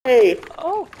Hey,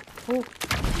 Oh. Oh.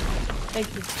 Thank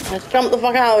you. let's jump the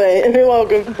fuck out of it. You're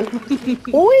welcome.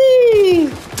 Whee!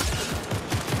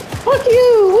 Fuck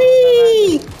you!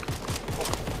 Whee!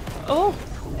 Oh.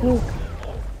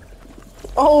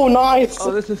 Oh, nice.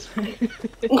 Oh, this is.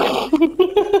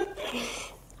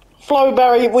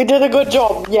 Flowberry, we did a good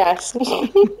job. Yes.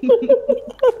 Fucking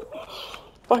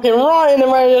right in the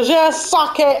radius. Yeah,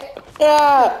 suck it.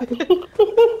 Yeah.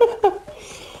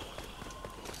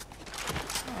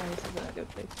 Oh, this isn't a good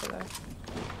place to go.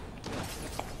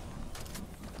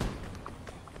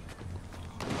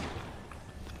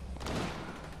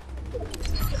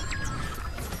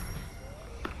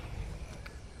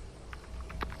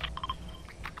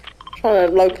 Trying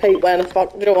to locate where the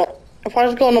fuck. Do you know what? If I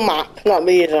just go on the map, that'd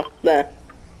be easier. There.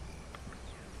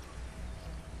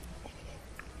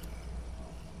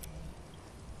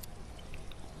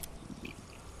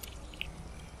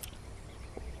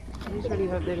 I just really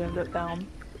hope they don't look down.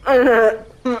 Oh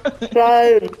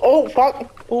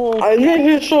fuck. Oh. I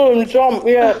literally saw him jump,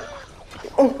 yeah.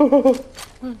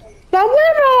 Now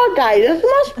where are they? This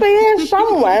must be here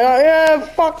somewhere. Like, yeah,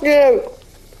 fuck you.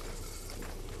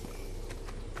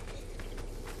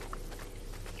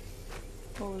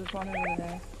 Oh, there's one over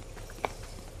there.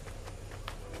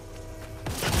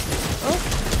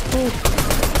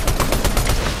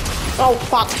 Oh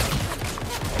fuck.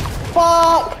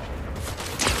 Fuck.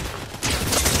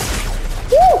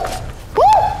 Woo!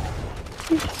 Woo!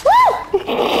 Woo!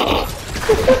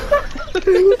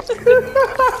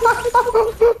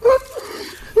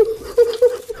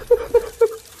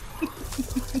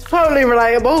 Totally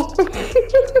relatable.